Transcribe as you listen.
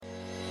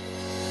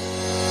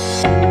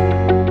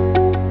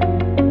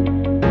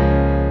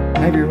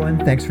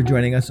Thanks for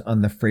joining us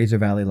on the Fraser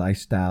Valley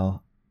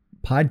Lifestyle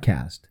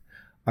podcast.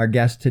 Our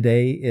guest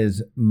today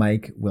is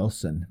Mike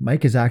Wilson.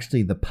 Mike is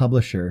actually the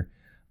publisher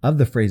of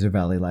the Fraser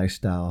Valley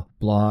Lifestyle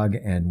blog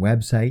and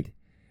website,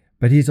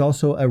 but he's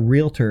also a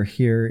realtor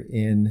here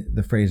in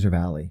the Fraser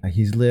Valley.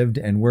 He's lived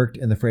and worked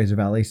in the Fraser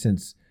Valley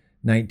since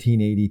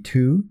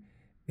 1982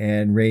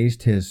 and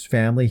raised his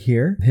family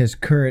here. His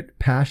current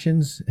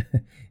passions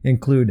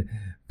include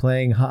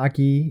playing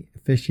hockey,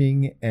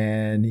 fishing,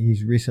 and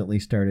he's recently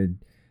started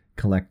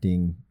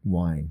collecting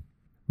wine.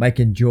 Mike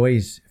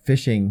enjoys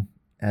fishing,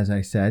 as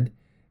I said,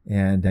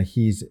 and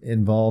he's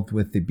involved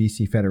with the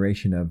BC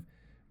Federation of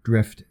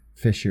Drift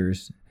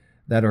Fishers.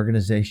 That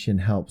organization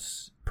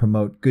helps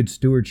promote good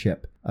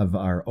stewardship of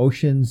our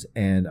oceans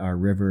and our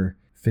river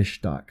fish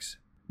stocks.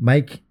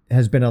 Mike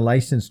has been a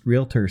licensed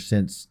realtor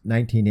since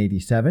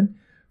 1987.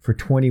 For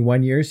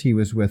 21 years, he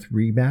was with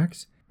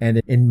Remax.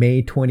 And in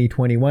May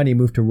 2021, he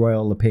moved to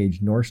Royal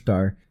LePage North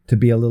Star to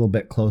be a little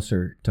bit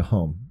closer to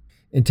home.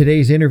 In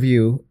today's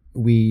interview,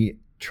 we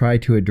try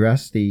to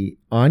address the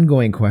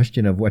ongoing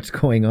question of what's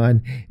going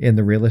on in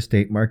the real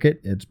estate market.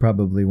 It's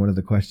probably one of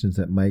the questions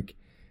that Mike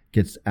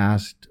gets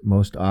asked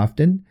most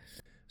often.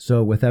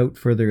 So without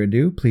further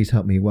ado, please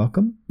help me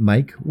welcome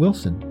Mike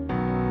Wilson.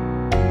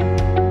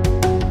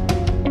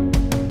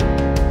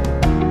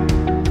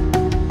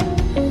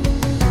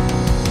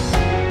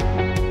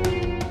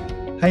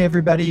 Hi,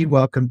 everybody.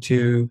 Welcome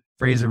to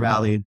Fraser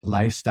Valley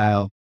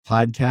Lifestyle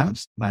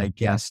Podcast. My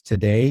guest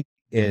today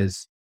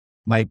is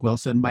Mike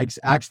Wilson. Mike's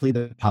actually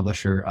the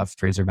publisher of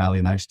Fraser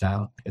Valley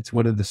Lifestyle. It's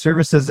one of the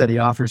services that he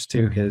offers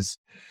to his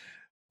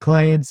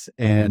clients.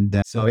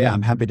 And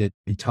I'm happy to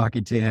be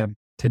talking to him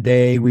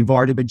today. We've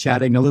already been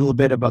chatting a little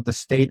bit about the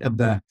state of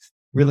the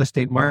real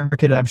estate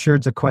market. I'm sure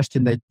it's a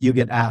question that you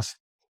get asked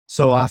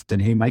so often.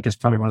 Hey, Mike is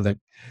probably one of the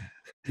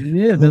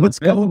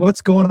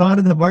what's going on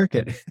in the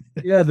market?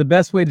 Yeah, the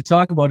best way to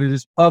talk about it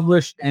is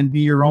publish and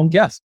be your own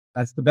guest.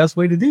 That's the best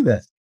way to do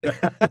this.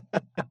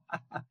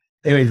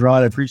 Anyways,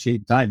 Rod, I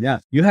appreciate the time. Yeah,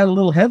 you had a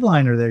little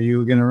headliner there you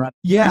were going to run.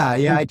 Yeah.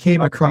 I came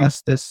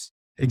across this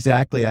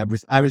exactly.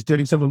 I was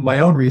doing some of my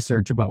own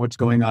research about what's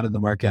going on in the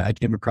market. I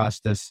came across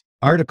this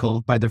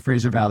article by the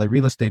Fraser Valley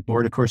Real Estate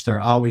Board. Of course, they're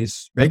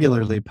always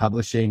regularly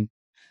publishing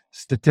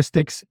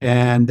statistics,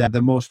 and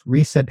the most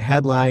recent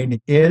headline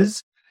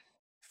is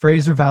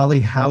Fraser Valley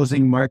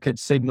housing market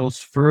signals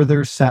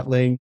further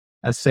settling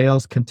as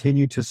sales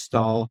continue to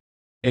stall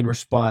in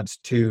response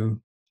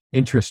to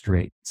interest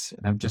rates.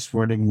 And I'm just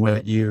wondering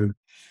what you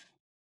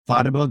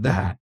thought about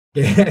that.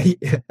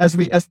 As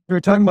we were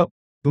talking about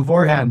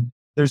beforehand,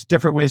 there's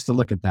different ways to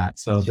look at that.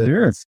 So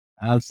sure.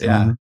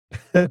 Absolutely.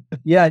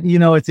 Yeah.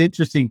 Yeah. It's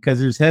interesting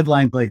because there's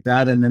headlines like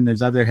that. And then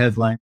there's other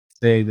headlines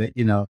say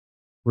that,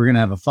 we're going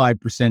to have a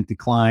 5%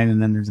 decline. And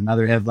then there's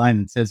another headline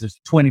that says there's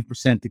a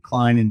 20%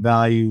 decline in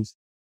values.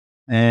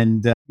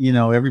 And,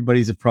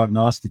 everybody's a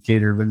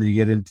prognosticator when they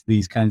get into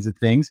these kinds of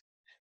things.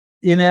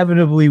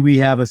 Inevitably, we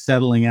have a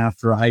settling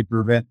after a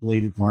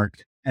hyperventilated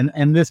market.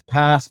 And this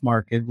past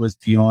market was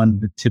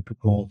beyond the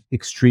typical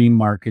extreme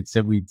markets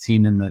that we'd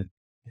seen in the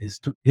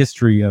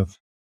history of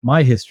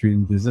my history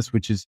in business,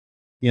 which is,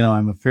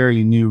 I'm a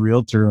fairly new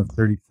realtor of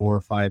 34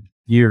 or 5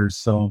 years.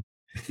 So,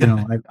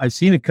 I've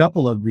seen a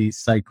couple of these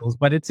cycles,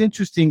 but it's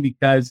interesting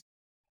because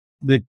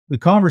the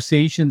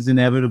conversations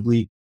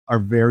inevitably are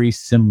very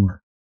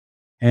similar.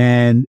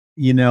 And,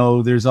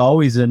 there's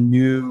always a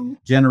new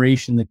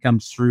generation that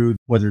comes through,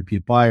 whether it be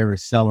a buyer, a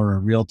seller, a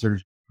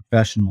realtor,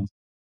 professional.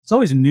 It's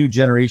always a new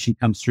generation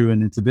comes through,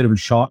 and it's a bit of a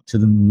shock to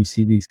them when we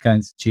see these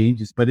kinds of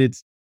changes. But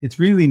it's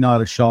really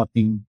not a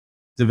shocking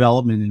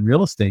development in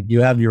real estate.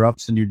 You have your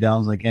ups and your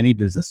downs like any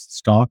business,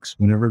 stocks,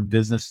 whatever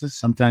businesses.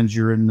 Sometimes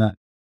you're in the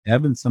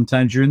ebb and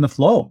sometimes you're in the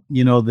flow.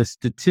 The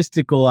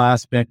statistical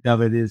aspect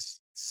of it is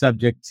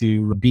subject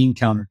to a bean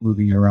counter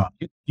moving around.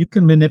 You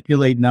can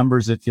manipulate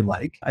numbers if you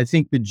like. I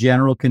think the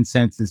general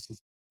consensus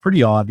is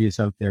pretty obvious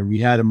out there. We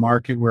had a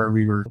market where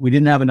we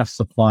didn't have enough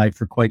supply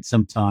for quite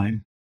some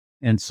time.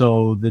 And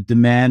so the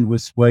demand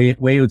was way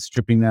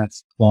outstripping that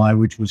supply,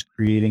 which was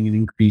creating an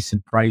increase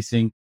in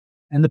pricing.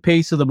 And the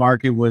pace of the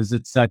market was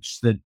at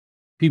such that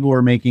people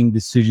were making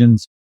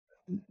decisions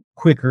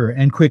quicker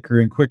and quicker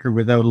and quicker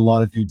without a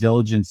lot of due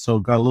diligence. So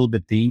it got a little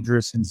bit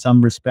dangerous in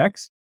some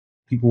respects.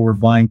 People were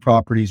buying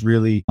properties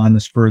really on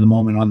the spur of the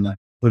moment, on the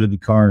foot of the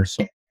car.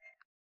 So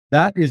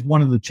that is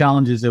one of the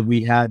challenges that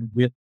we had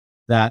with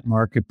that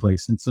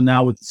marketplace. And so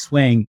now with the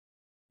swing,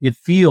 it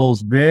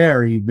feels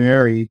very,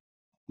 very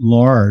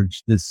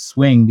large, this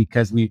swing,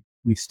 because we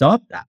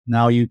stopped that.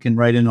 Now you can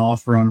write an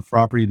offer on a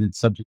property that's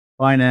subject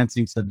to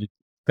financing, subject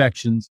to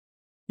inspections,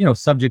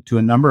 subject to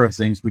a number of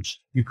things, which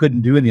you couldn't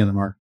do in the other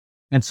market.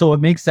 And so it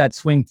makes that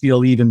swing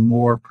feel even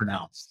more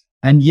pronounced.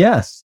 And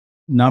yes,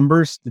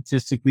 numbers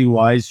statistically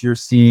wise, you're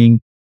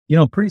seeing,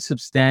 pretty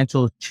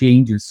substantial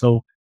changes.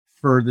 So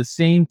for the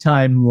same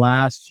time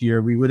last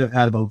year, we would have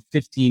had about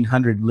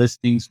 1,500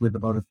 listings with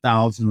about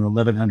 1,000 or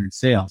 1,100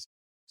 sales.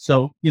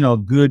 So, a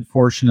good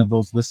portion of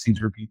those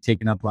listings were being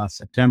taken up last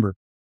September.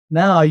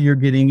 Now you're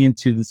getting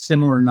into the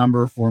similar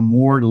number or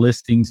more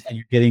listings, and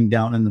you're getting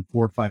down in the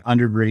 400 or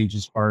 500 range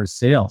as far as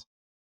sales.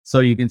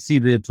 So you can see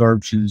the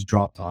absorption has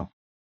dropped off.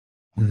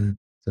 Mhm.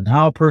 So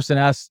now a person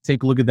has to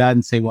take a look at that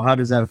and say, well, how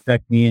does that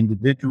affect me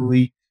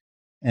individually?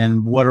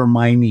 And what are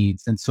my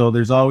needs? And so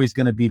there's always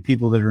going to be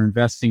people that are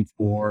investing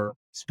for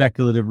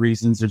speculative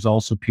reasons. There's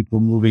also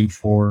people moving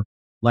for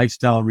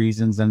lifestyle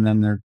reasons, and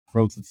then their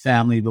growth of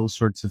family, those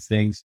sorts of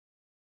things.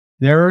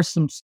 There are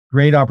some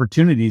great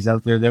opportunities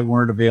out there that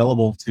weren't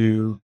available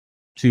to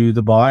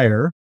the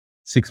buyer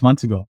 6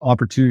 months ago.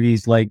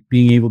 Opportunities like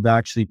being able to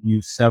actually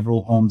use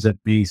several homes that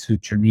may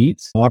suit your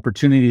needs.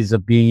 Opportunities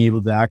of being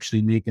able to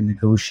actually make a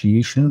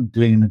negotiation,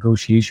 doing a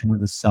negotiation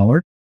with a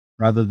seller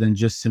rather than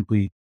just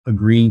simply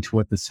agreeing to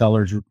what the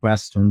seller's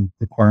requests or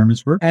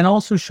requirements were. And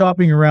also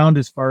shopping around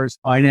as far as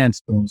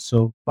finance goes.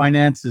 So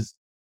finances,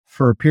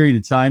 for a period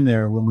of time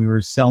there when we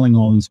were selling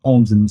all these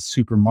homes in the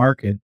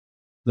supermarket,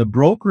 the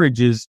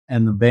brokerages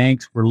and the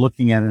banks were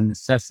looking at a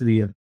necessity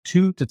of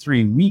 2 to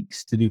 3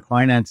 weeks to do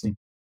financing.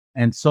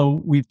 And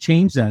so we've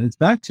changed that. It's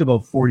back to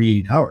about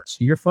 48 hours.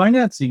 So your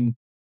financing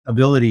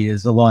ability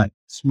is a lot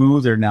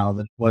smoother now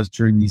than it was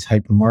during these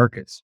hyper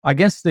markets. I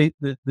guess the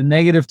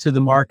negative to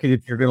the market,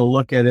 if you're going to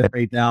look at it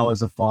right now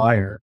as a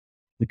buyer,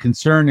 the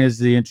concern is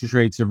the interest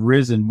rates have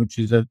risen, which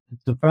is it's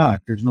a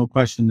fact. There's no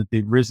question that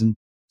they've risen.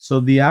 So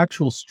the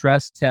actual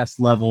stress test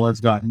level has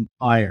gotten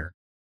higher.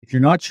 If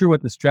you're not sure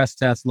what the stress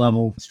test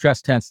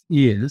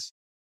is,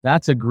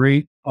 that's a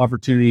great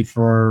opportunity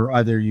for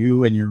either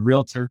you and your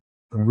realtor,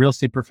 or real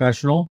estate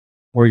professional,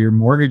 or your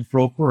mortgage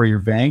broker or your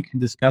bank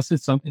and discuss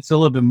it. So it's a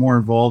little bit more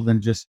involved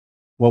than just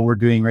what we're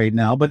doing right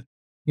now. But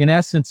in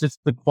essence, it's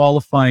the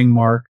qualifying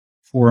mark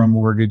for a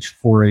mortgage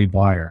for a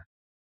buyer.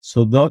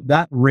 So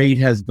that rate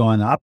has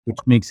gone up, which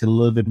makes it a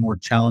little bit more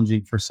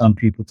challenging for some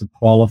people to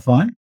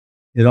qualify.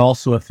 It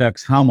also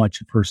affects how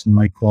much a person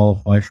might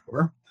qualify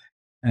for.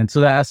 And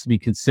so that has to be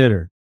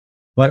considered.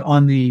 But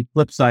on the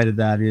flip side of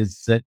that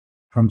is that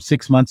from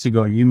 6 months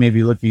ago, you may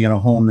be looking at a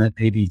home that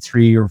may be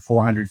 $300,000 or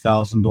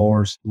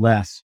 $400,000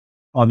 less,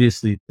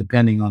 obviously,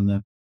 depending on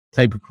the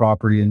type of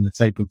property and the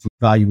type of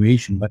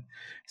valuation, but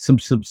some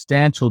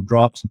substantial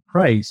drops in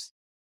price.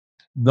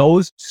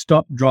 Those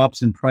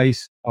drops in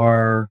price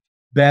are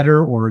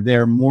better, or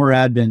they're more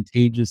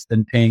advantageous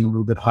than paying a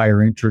little bit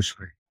higher interest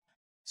rate.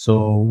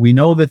 So we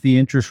know that the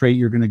interest rate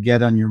you're going to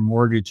get on your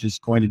mortgage is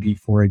going to be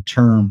for a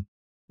term,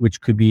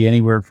 which could be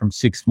anywhere from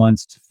 6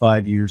 months to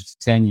 5 years to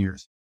 10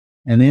 years.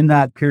 And in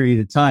that period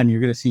of time,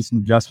 you're going to see some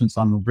adjustments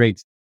on the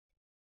rates.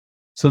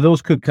 So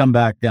those could come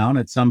back down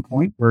at some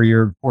point where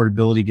your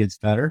affordability gets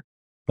better.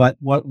 But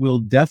what will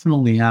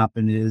definitely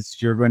happen is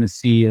you're going to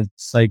see as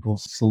cycle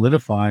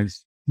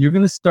solidifies, you're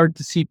going to start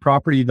to see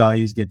property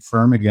values get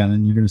firm again,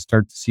 and you're going to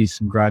start to see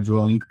some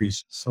gradual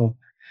increases. So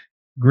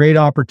great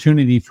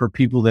opportunity for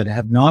people that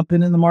have not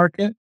been in the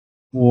market,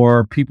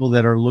 or people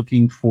that are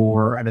looking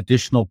for an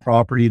additional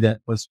property that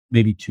was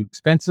maybe too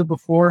expensive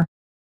before.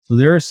 So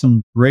there is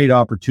some great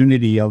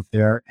opportunity out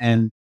there,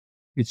 and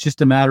it's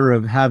just a matter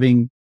of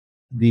having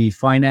the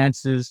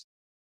finances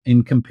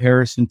in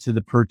comparison to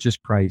the purchase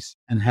price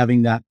and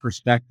having that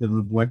perspective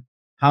of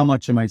how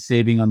much am I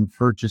saving on the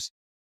purchase.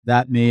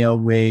 That may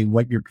outweigh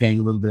what you're paying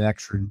a little bit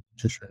extra in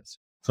interest rates.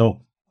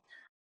 So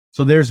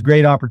there's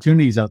great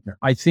opportunities out there.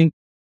 I think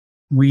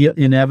we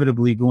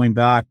inevitably go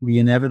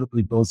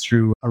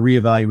through a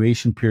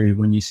reevaluation period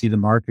when you see the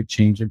market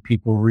change and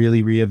people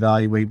really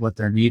reevaluate what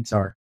their needs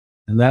are.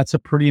 And that's a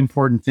pretty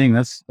important thing.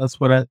 That's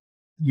what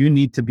you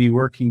need to be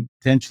working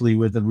potentially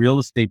with a real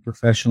estate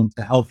professional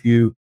to help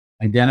you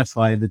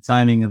identify the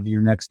timing of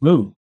your next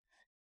move.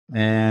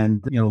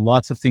 And,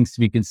 lots of things to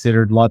be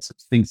considered,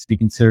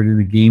 in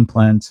the game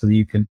plan so that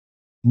you can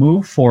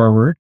move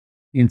forward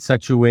in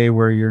such a way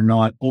where you're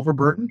not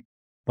overburdened,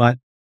 but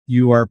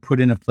you are put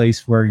in a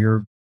place where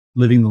you're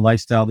living the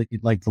lifestyle that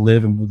you'd like to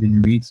live and within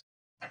your means.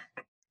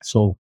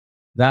 So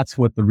that's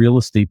what the real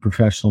estate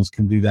professionals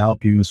can do to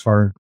help you as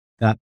far as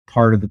that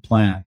part of the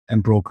plan.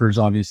 And brokers,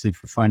 obviously,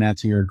 for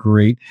financing are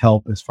great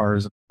help as far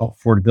as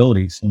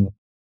affordability.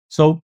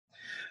 So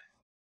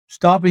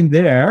stopping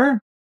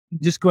there,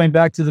 just going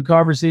back to the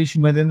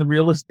conversation within the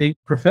real estate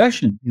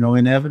profession,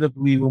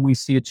 inevitably when we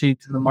see a change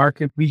in the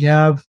market, we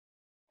have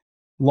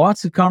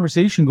lots of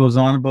conversation goes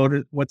on about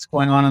it, what's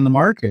going on in the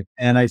market.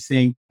 And I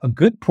think a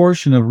good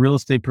portion of real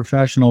estate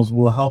professionals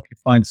will help you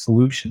find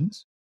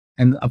solutions.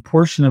 And a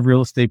portion of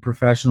real estate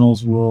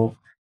professionals will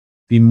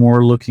be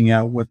more looking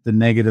at what the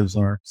negatives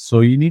are.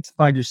 So you need to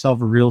find yourself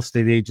a real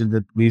estate agent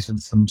that believes in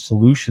some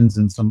solutions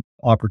and some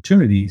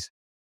opportunities.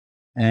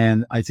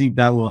 And I think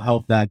that will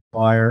help that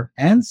buyer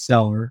and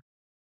seller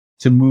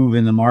to move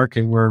in the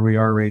market where we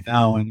are right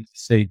now and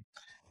say,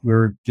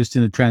 we're just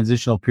in a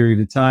transitional period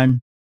of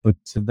time, but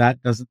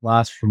that doesn't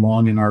last for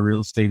long in our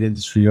real estate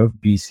industry of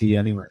BC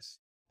anyways.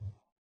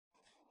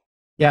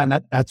 Yeah.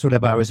 And that's what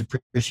I've always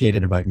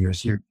appreciated about you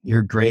is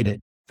you're great at,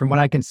 from what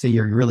I can see,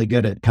 you're really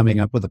good at coming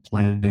up with a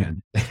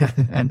plan.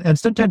 and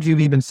sometimes you've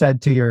even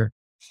said to your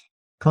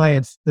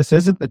clients, this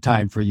isn't the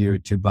time for you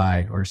to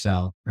buy or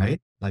sell,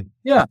 right?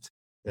 Yeah.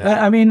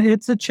 I mean,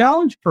 it's a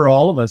challenge for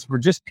all of us. We're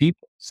just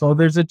people. So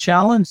there's a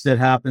challenge that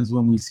happens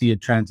when we see a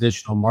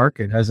transitional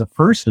market. As a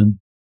person,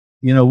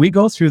 we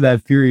go through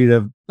that period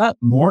of not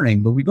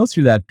mourning, but we go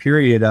through that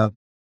period of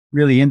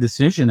really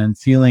indecision and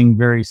feeling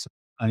very,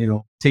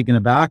 taken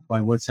aback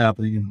by what's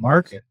happening in the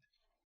market.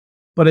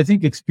 But I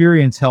think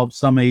experience helps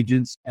some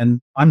agents,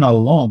 and I'm not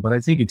alone, but I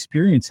think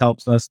experience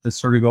helps us to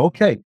sort of go,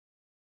 okay,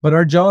 but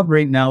our job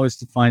right now is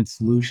to find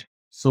solutions.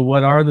 So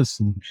what are the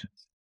solutions?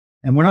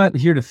 And we're not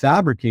here to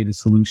fabricate a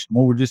solution.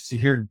 What we're just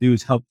here to do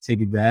is help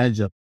take advantage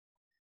of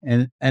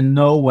and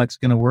know what's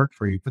going to work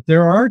for you. But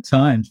there are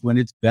times when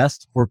it's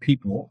best for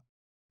people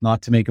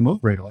not to make a move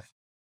right away.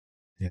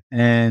 Yeah.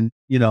 And,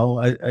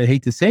 I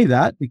hate to say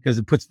that because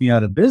it puts me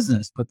out of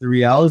business, but the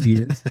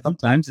reality is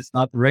sometimes it's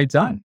not the right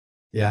time.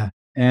 Yeah.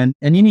 And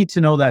you need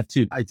to know that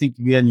too. I think,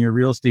 again, your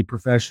real estate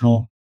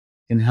professional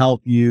can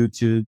help you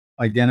to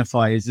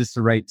identify, is this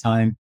the right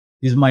time?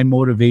 Is my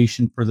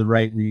motivation for the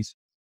right reason?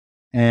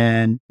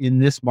 And in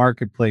this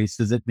marketplace,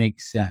 does it make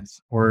sense?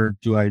 Or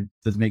does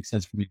it make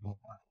sense for me to move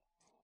on?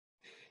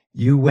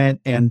 You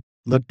went and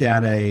looked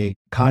at a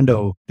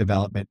condo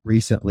development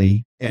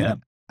recently,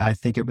 and I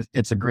think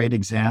it's a great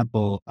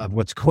example of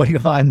what's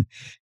going on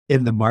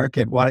in the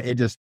market. Why don't you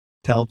just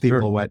tell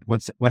people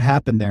what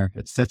happened there?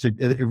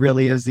 It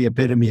really is the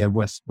epitome of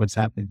what's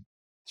happening.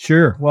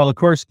 Sure. Well, of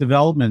course,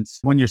 developments,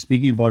 when you're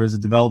speaking about is a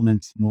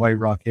development in the White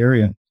Rock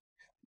area,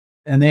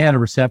 and they had a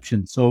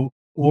reception. So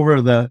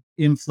over the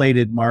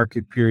inflated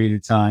market period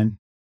of time,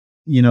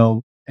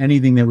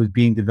 anything that was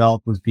being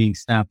developed was being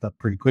snapped up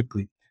pretty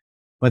quickly.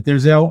 But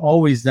there's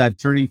always that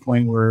turning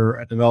point where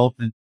a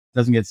development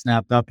doesn't get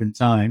snapped up in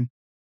time.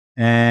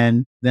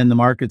 And then the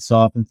market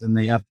softens and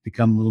they have to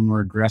become a little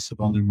more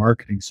aggressive on their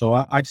marketing. So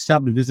I just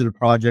happened to visit a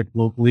project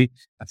locally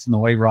that's in the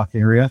White Rock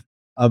area,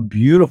 a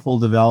beautiful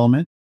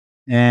development,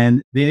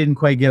 and they didn't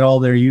quite get all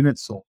their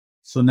units sold.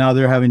 So now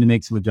they're having to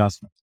make some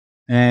adjustments.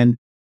 And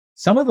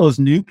some of those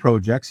new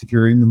projects, if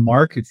you're in the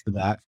market for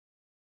that,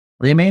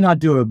 they may not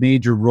do a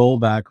major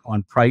rollback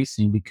on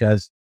pricing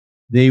because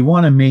they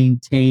want to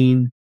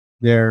maintain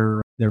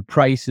their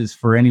prices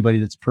for anybody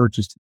that's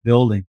purchased the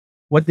building.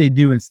 What they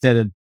do instead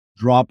of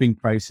dropping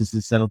prices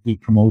is they'll do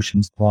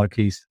promotions in a lot of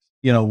cases,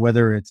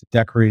 whether it's a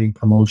decorating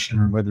promotion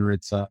or whether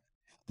it's a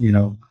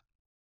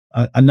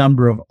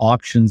number of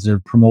auctions or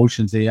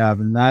promotions they have.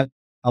 And that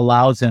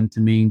allows them to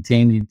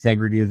maintain the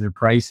integrity of their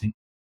pricing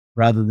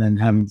rather than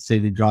having to say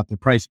they dropped the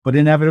price. But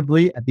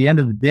inevitably, at the end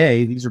of the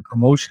day, these are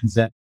promotions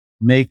that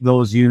make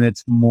those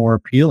units more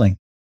appealing.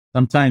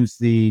 Sometimes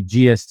the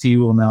GST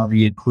will now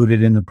be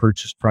included in the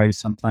purchase price.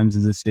 Sometimes,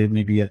 as I say,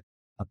 maybe a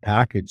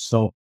package.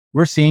 So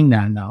we're seeing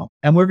that now,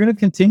 and we're going to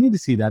continue to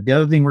see that. The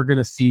other thing we're going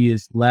to see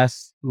is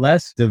less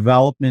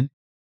development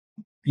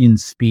in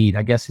speed.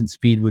 I guess in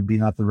speed would be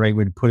not the right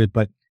way to put it,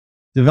 but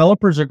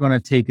developers are going to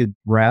take a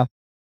breath.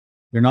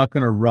 They're not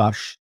going to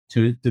rush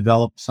to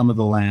develop some of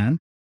the land.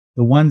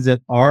 The ones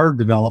that are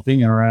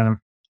developing are at a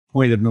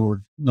point of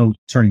no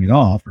turning it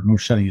off or no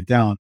shutting it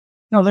down.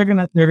 No, they're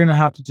gonna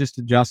have to just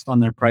adjust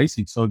on their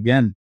pricing. So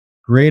again,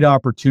 great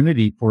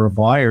opportunity for a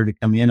buyer to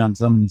come in on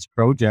some of these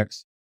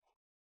projects,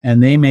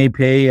 and they may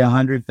pay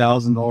 $100,000,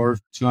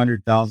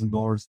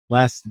 $200,000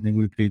 less than they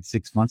would have paid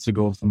 6 months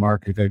ago if the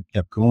market had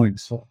kept going.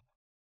 So,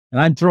 and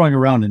I'm throwing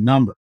around a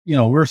number.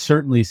 We're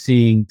certainly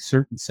seeing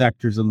certain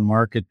sectors of the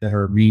market that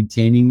are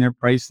retaining their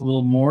price a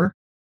little more,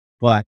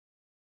 but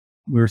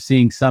we're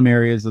seeing some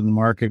areas of the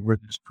market where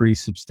there's pretty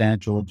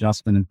substantial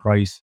adjustment in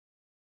price.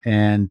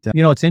 And,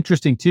 it's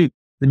interesting too.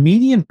 The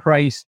median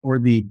price or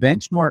the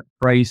benchmark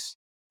price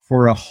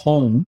for a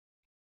home,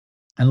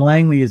 and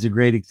Langley is a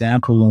great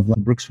example of the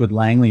Brookswood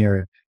Langley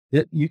area.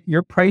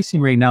 Your pricing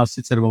right now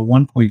sits at about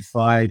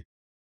 1.5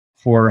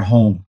 for a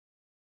home.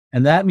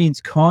 And that means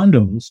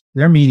condos,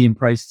 their median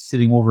price is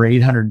sitting over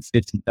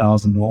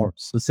 $850,000.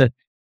 So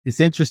it's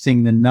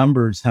interesting, the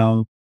numbers,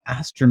 how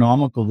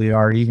astronomical they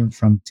are even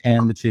from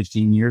 10 to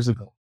 15 years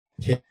ago.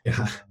 Yeah.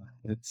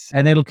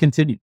 And it'll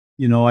continue.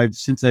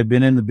 Since I've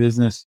been in the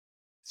business,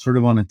 sort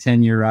of on a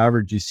 10-year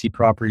average, you see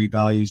property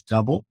values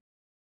double.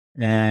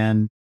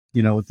 And,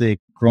 with the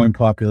growing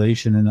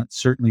population and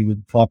certainly with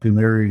the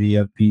popularity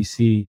of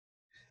BC,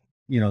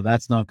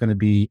 that's not going to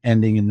be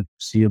ending in the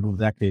foreseeable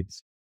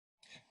decades.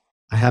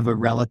 I have a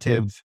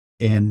relative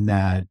in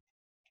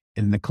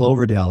the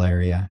Cloverdale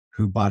area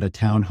who bought a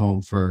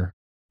townhome for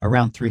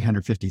around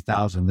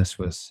 $350,000. This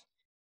was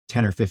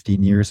 10 or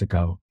 15 years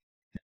ago.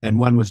 And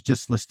one was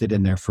just listed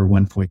in there for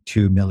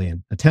 1.2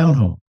 million, a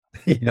townhome.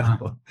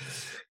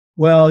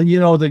 Well,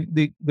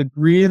 the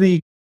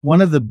really one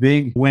of the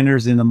big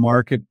winners in the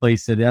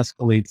marketplace that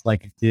escalates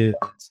like it did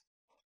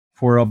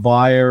for a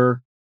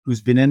buyer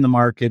who's been in the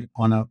market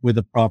with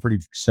a property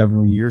for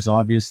several years.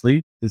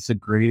 Obviously, this is a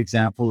great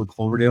example of the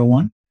Cloverdale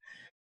one.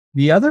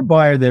 The other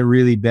buyer that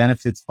really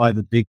benefits by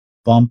the big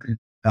bump in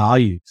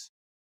values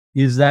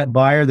is that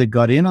buyer that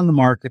got in on the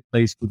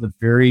marketplace with a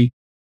very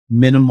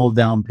minimal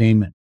down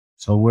payment.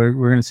 So we're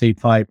going to say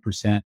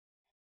 5%.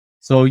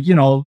 So,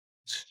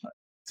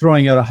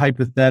 throwing out a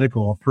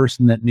hypothetical, a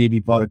person that maybe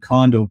bought a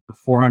condo for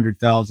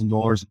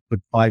 $400,000 and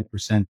put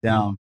 5%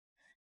 down.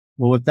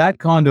 Well, if that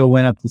condo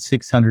went up to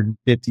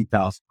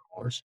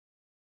 $650,000,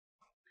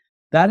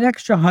 that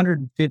extra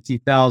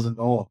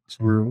 $150,000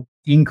 or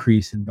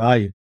increase in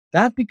value,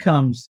 that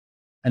becomes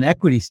an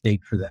equity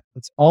stake for them.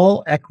 It's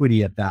all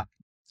equity at that.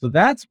 So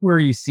that's where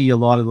you see a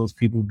lot of those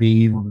people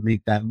being able to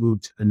make that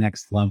move to the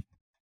next level.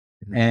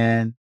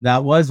 And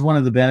that was one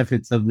of the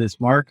benefits of this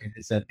market,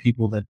 is that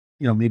people that,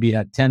 maybe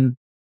had $10,000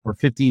 or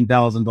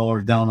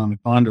 $15,000 down on a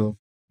condo,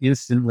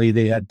 instantly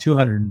they had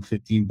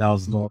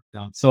 $215,000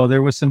 down. So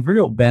there was some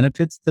real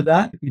benefits to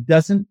that. It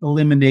doesn't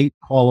eliminate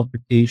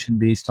qualification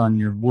based on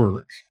your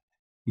work.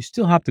 You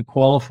still have to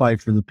qualify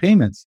for the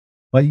payments,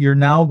 but you're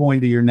now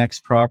going to your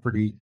next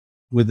property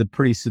with a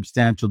pretty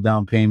substantial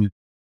down payment.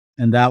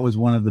 And that was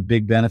one of the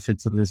big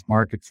benefits of this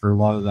market for a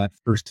lot of that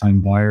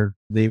first-time buyer.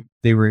 They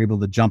were able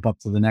to jump up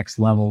to the next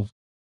level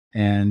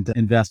and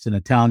invest in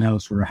a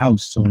townhouse or a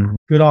house. So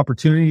good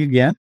opportunity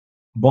again.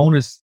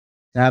 Bonus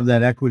to have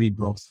that equity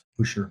growth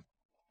for sure.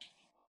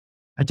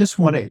 I just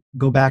want to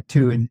go back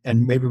to,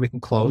 and maybe we can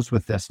close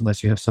with this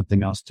unless you have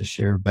something else to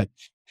share. But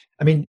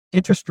I mean,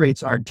 interest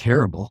rates aren't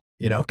terrible,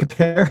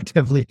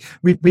 comparatively.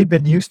 We've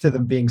been used to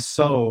them being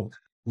so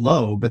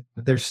low, but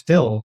they're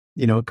still,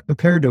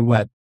 compared to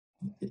what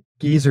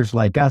geezers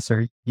like us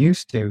are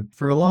used to.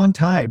 For a long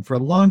time,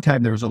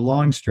 there was a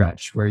long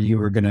stretch where you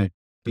were going to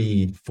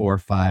be 4,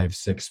 5,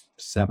 6,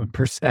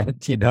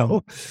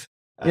 7%,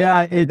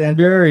 Yeah, it's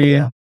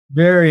very,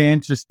 very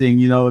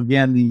interesting.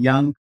 Again,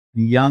 the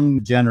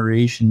young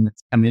generation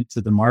that's come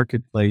into the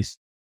marketplace,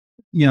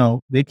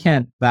 they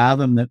can't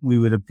fathom that we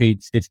would have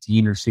paid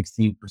 15 or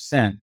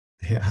 16%.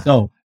 Yeah.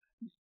 So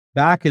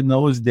back in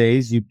those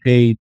days, you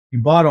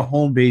bought a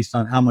home based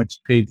on how much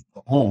you paid for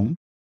the home.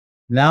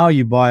 Now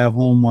you buy a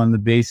home on the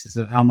basis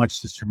of how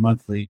much is your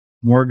monthly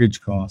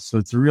mortgage cost. So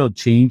it's a real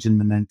change in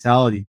the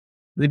mentality.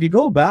 But if you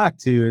go back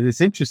to,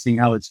 it's interesting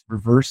how it's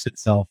reversed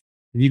itself.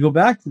 If you go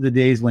back to the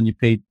days when you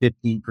paid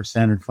 15%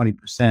 or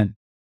 20%,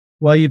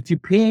 well, if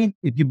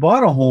you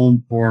bought a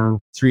home for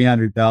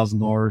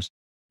 $300,000,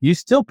 you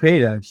still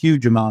paid a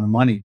huge amount of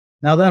money.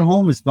 Now that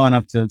home has gone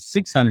up to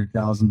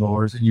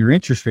 $600,000 and your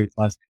interest rate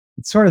less.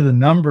 It's sort of the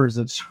numbers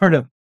have sort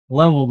of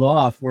leveled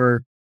off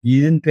where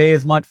you didn't pay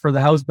as much for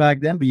the house back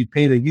then, but you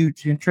paid a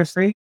huge interest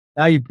rate.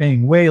 Now you're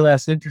paying way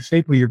less interest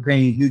rate, but you're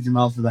paying a huge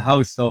amount for the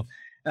house. So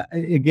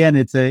again,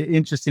 it's an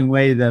interesting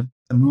way to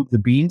move the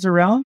beans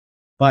around,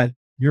 but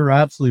you're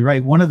absolutely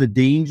right. One of the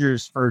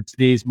dangers for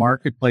today's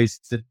marketplace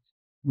is that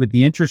with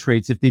the interest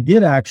rates, if they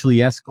did actually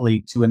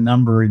escalate to a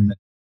number in the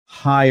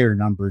higher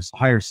numbers,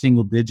 higher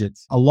single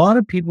digits, a lot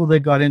of people that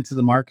got into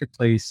the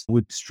marketplace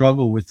would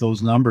struggle with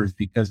those numbers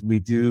because we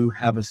do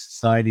have a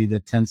society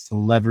that tends to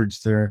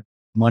leverage their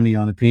money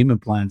on a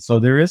payment plan. So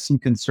there is some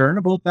concern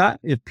about that.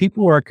 If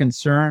people are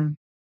concerned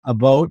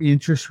about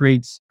interest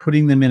rates,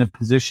 putting them in a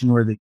position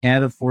where they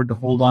can't afford to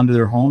hold on to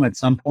their home at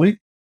some point,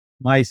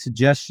 my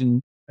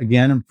suggestion,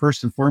 again, and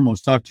first and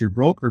foremost, talk to your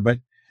broker, but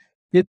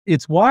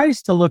it's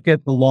wise to look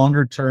at the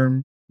longer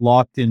term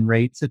locked in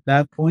rates at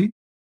that point.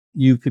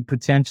 You could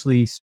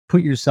potentially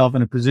put yourself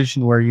in a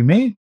position where you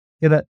may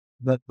get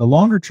the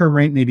longer term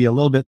rate may be a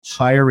little bit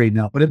higher right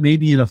now, but it may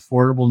be an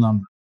affordable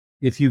number.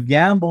 If you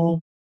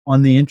gamble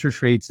on the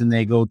interest rates and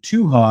they go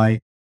too high,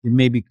 it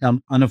may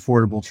become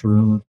unaffordable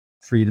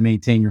for you to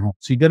maintain your home.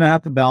 So you're going to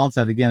have to balance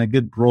that. Again, a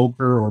good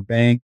broker or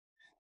bank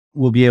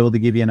will be able to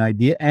give you an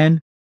idea. And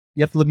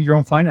you have to look at your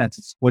own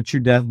finances. What's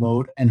your debt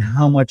load and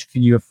how much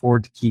can you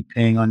afford to keep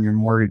paying on your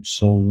mortgage?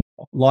 So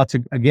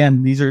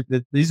again, this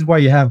is why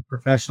you have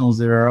professionals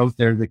that are out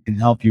there that can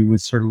help you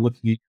with sort of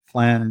looking at your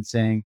plan and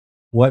saying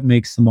what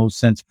makes the most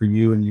sense for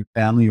you and your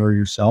family or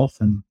yourself,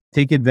 and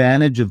take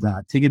advantage of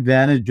that. Take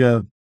advantage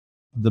of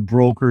the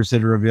brokers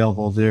that are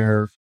available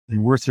there. They're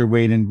worth their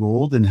weight in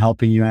gold in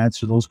helping you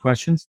answer those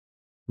questions.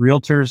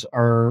 Realtors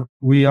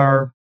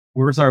we're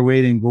worth our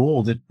weight in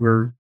gold. That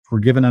we're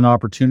given an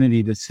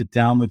opportunity to sit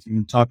down with you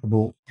and talk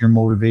about your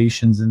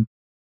motivations and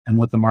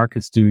what the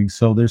market's doing.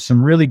 So there's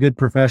some really good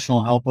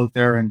professional help out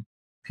there, and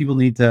people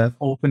need to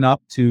open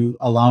up to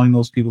allowing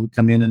those people to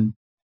come in and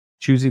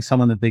choosing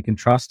someone that they can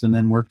trust and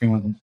then working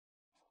with them.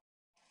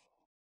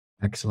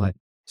 Excellent.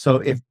 So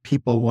if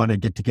people want to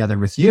get together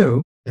with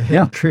you,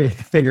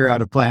 figure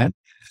out a plan,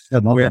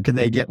 where can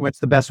they what's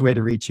the best way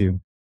to reach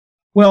you?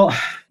 Well,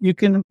 you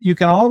can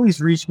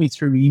always reach me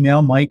through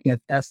email,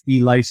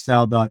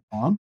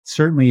 mike@sdlifestyle.com.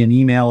 Certainly an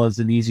email is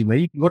an easy way.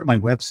 You can go to my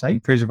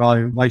website,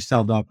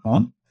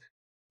 FraserValleyLifestyle.com.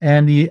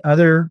 And the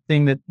other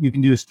thing that you can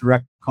do is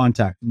direct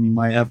contact. You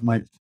might have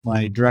my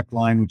direct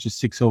line, which is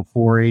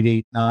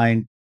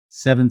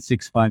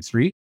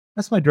 604-889-7653.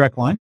 That's my direct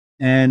line.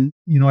 And,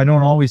 I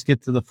don't always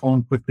get to the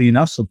phone quickly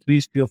enough. So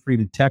please feel free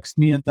to text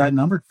me at that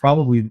number,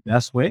 probably the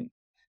best way.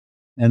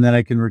 And then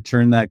I can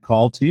return that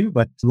call to you.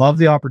 But love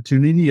the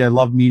opportunity. I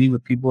love meeting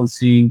with people and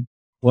seeing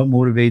what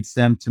motivates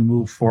them to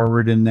move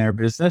forward in their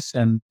business.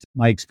 And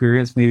my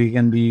experience maybe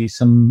can be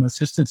some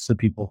assistance to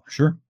people.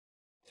 Sure.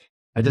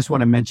 I just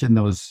want to mention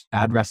those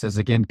addresses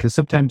again, because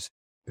sometimes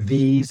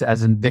V's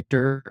as in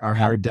Victor are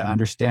hard to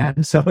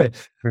understand. So the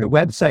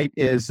website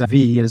is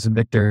V as in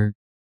Victor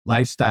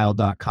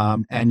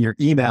lifestyle.com, and your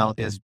email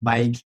is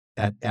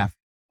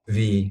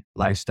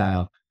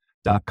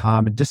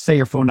mike@fvlifestyle.com. And just say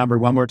your phone number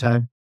one more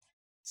time.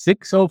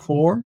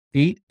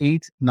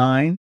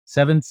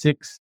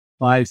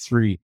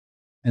 604-889-7653.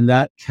 And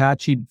that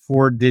catchy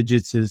 4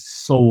 digits is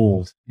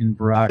sold in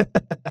bracket.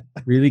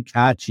 Really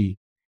catchy.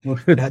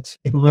 That's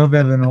a little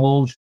bit of an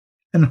old.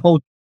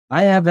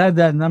 I have had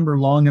that number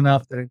long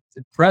enough that it's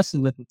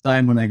impressive at the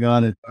time when I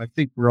got it. I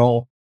think we're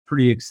all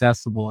pretty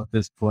accessible at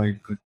this point.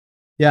 But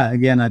yeah,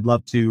 again, I'd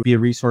love to be a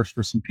resource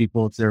for some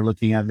people if they're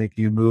looking at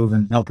making a move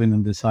and helping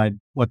them decide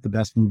what the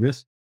best move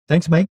is.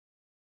 Thanks, Mike.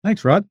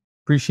 Thanks, Rod.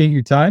 Appreciate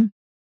your time.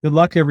 Good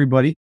luck,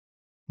 everybody.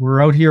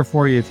 We're out here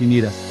for you if you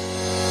need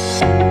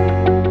us.